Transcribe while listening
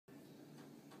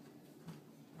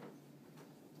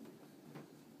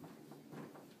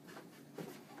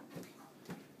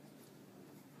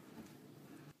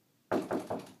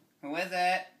Who is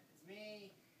it? It's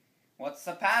me. What's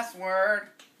the password?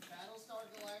 Battlestar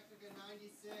Galactica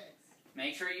 96.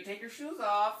 Make sure you take your shoes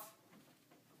off.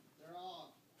 They're off.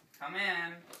 Come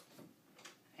in.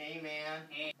 Hey, man.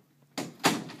 Hey.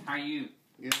 How are you?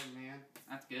 Good, man.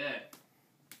 That's good.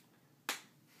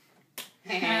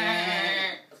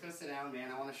 Let's go sit down,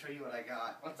 man. I want to show you what I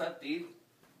got. What's up, dude?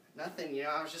 Nothing, you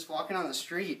know, I was just walking on the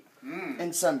street, Mm.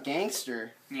 and some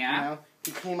gangster, Yeah? you know,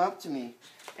 he came up to me,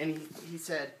 and he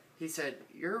said,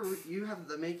 you have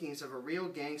the makings of a real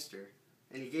gangster,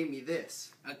 and he gave me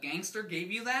this. A gangster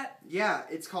gave you that? Yeah,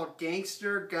 it's called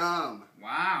Gangster Gum.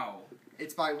 Wow.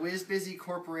 It's by Whiz Busy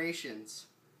Corporations,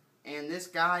 and this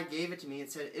guy gave it to me and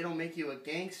said, it'll make you a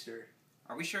gangster.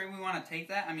 Are we sure we want to take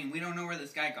that? I mean, we don't know where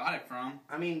this guy got it from.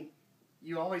 I mean,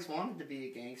 you always wanted to be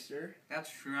a gangster.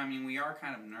 That's true. I mean, we are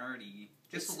kind of nerdy.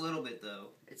 Just a little bit, though.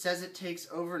 It says it takes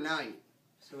overnight,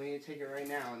 so we need to take it right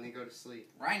now and then go to sleep.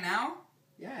 Right now?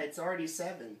 Yeah, it's already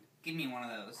 7. Give me one of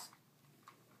those.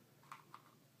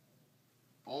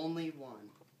 Only one.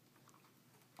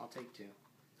 I'll take 2.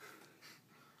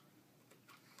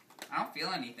 I don't feel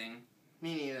anything.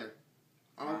 Me neither.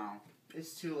 Wow.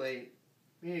 It's too late.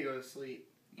 We need to go to sleep.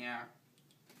 Yeah.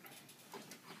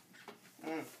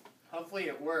 Hopefully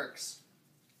it works.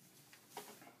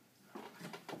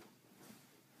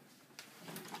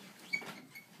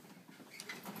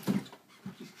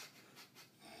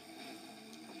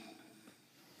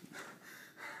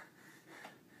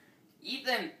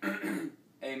 Ethan!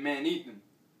 Hey, man, Ethan.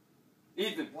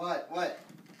 Ethan. What?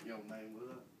 Yo, man,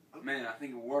 what up? Man, I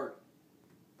think it worked.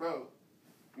 Bro.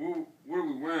 What are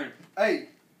we wearing? Hey,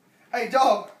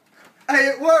 dog. Hey,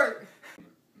 it worked.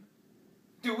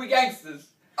 Dude, we gangsters.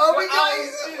 Oh, we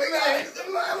gangsters.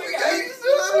 We gangsters.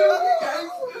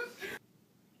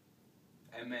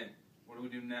 Hey, man, what do we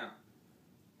do now?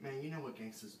 Man, you know what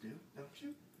gangsters do, don't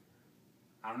you?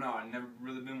 I don't know. I've never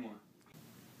really been one.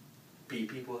 Beat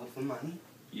people up for money.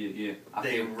 Yeah.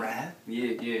 They rap.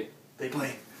 Yeah. They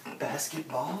play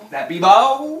basketball. That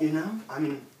b-ball? You know? I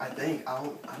mean, I've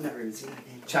never even seen that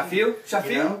game. Shaffield?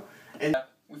 You know? And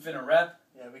We finna rap?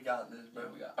 yeah, we got this, bro. Yeah,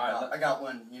 we got- alright, I got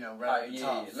one, you know, right at the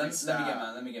top.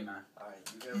 Let me get mine.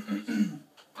 Alright, you go first.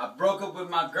 I broke up with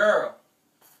my girl.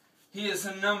 Here's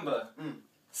her number. Mm.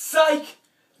 Psych!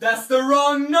 That's the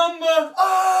wrong number!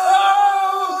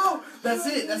 Oh! That's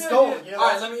it. That's gold. You know,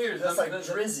 Alright, let me hear it. That's like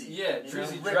Drizzy. Yeah, you know,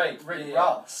 Drizzy Rick Drake.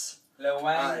 Ross. Lil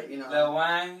Wayne. Alright, you know. Lil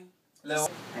Wayne.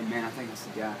 Hey man, I think that's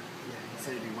the guy. Yeah, he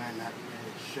said he'd be wearing that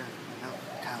red shirt. You know,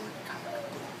 kind of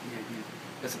Yeah.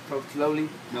 Let's approach slowly.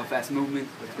 No fast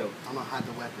movements. Let's go. I'm gonna hide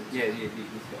the weapons. Yeah.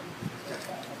 Let's go.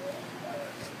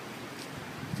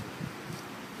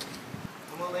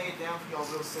 I'm gonna lay it down for y'all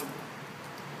real simple.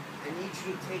 I need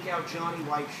you to take out Johnny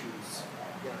White shoes.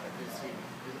 Yeah,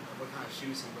 what kind of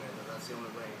shoes he wears? That's the only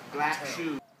way. I can Black tell.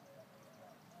 shoes.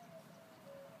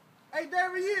 Hey,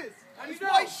 there he is! It's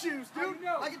white shoes, dude!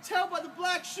 I can tell by the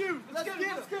black shoes! Let's get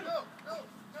him!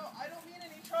 No, I don't mean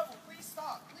any trouble. Please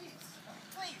stop, please.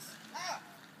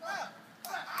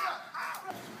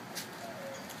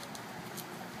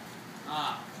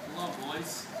 Hello,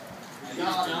 boys. You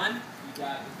got him. done? You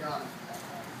got it. Got him.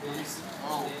 This.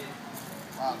 Oh.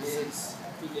 Wow, this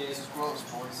is gross,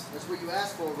 boys. That's what you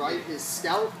asked for, right? His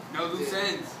scalp? No loose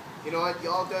ends. You know what?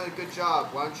 Y'all done a good job.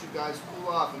 Why don't you guys cool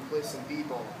off and play some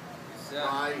b-ball? You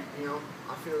know,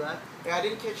 I feel that. Hey, I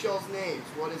didn't catch y'all's names.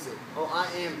 What is it? Oh, I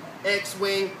am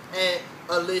X-Wing at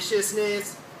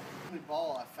Aliciousness. The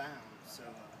ball I found, so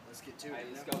let's get to it. Alright,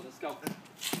 you let's know? go, let's go.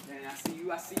 Man,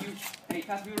 I see you. Hey,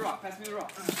 pass me the rock,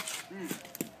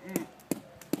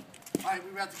 Alright,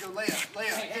 we're about to go layup.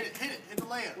 Hey, Hit the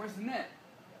layup. Where's the net?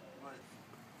 What?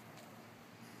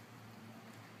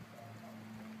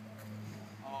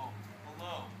 Oh,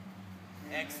 hello.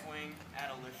 X-Wing at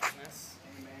Aliciousness.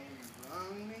 Hey man, you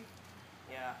rung me?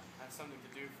 Yeah, I have something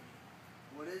to do for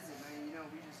you. What is it, man? You know,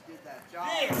 we just did that job.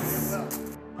 This!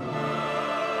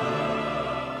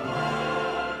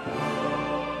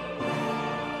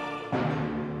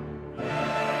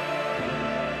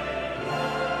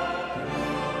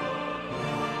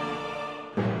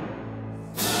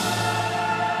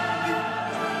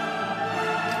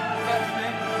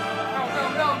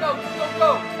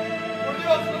 Go! Por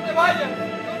Dios, no te vayas!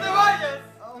 ¡No te vayas!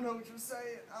 I don't know what you're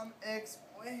saying. I'm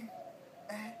X-Wing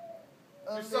at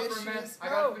You're suffering, man. Aliciousness. I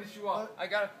gotta finish you off. I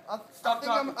gotta. I Stop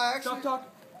think talking. I actually, Stop talking.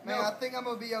 Man, No. I think I'm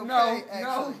gonna be okay. No, actually,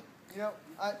 no. You know,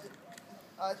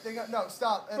 I think no.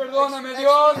 Stop. Perdóname, X-Wing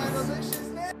Dios. at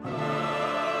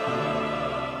Aliciousness.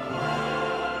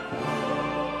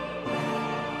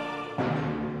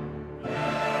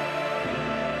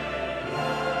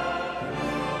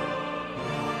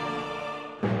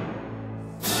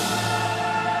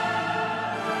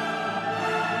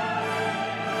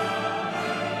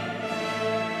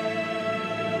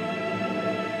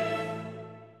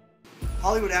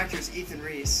 Hollywood actors Ethan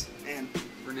Reese and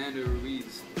Fernando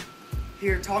Ruiz.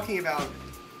 here talking about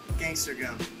Gangster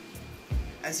Gum.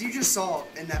 As you just saw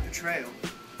in that portrayal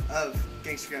of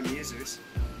Gangster Gum users,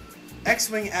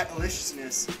 X-Wing at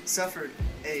Deliciousness suffered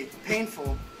a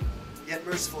painful yet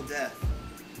merciful death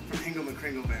from Hingle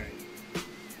McCringleberry.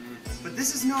 But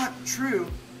this is not true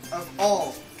of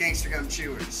all Gangster Gum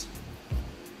chewers.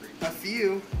 A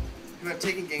few who have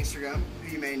taken Gangster Gum,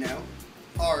 who you may know,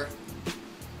 are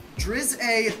Driz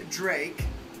A. Drake,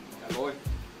 That boy.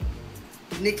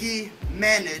 Nicki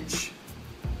Minaj,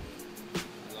 I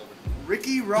love it.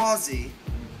 Ricky Rossi,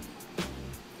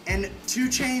 and 2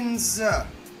 Chainz.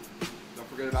 Don't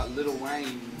forget about Lil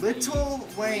Wayne. Little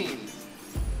Wayne.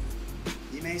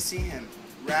 You may see him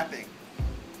rapping.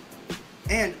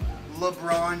 And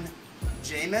LeBron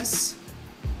James.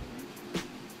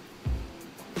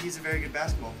 He's a very good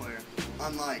basketball player,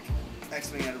 unlike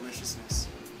X-Wing at Deliciousness.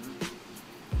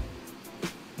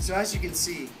 So as you can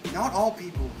see, not all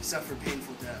people suffer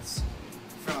painful deaths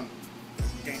from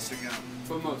Gangster Gum,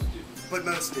 But most do. but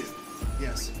most do.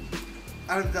 Yes.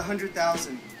 Out of the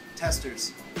 100,000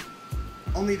 testers,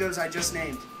 only those I just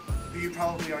named, who you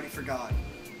probably already forgot,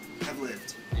 have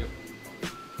lived. Yep.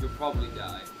 You'll probably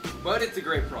die. But it's a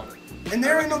great product. And I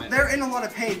they're recommend in a lot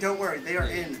of pain. Don't worry, they are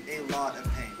in a lot of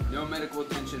pain. it. No medical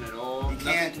attention at all. You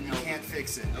can't Nothing can help it.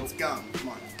 fix it. It's Nope. gum. Come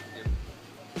on. Yep.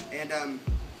 And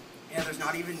yeah, there's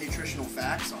not even nutritional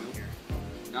facts on here.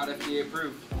 Not FDA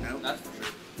approved. Nope. That's for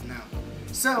sure. No.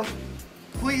 So,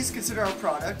 please consider our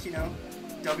product,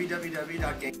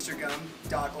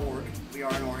 www.gangstergum.org. We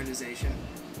are an organization.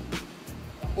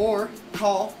 Or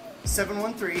call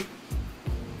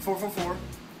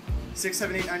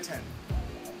 713-444-678-910.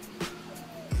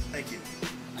 Thank you.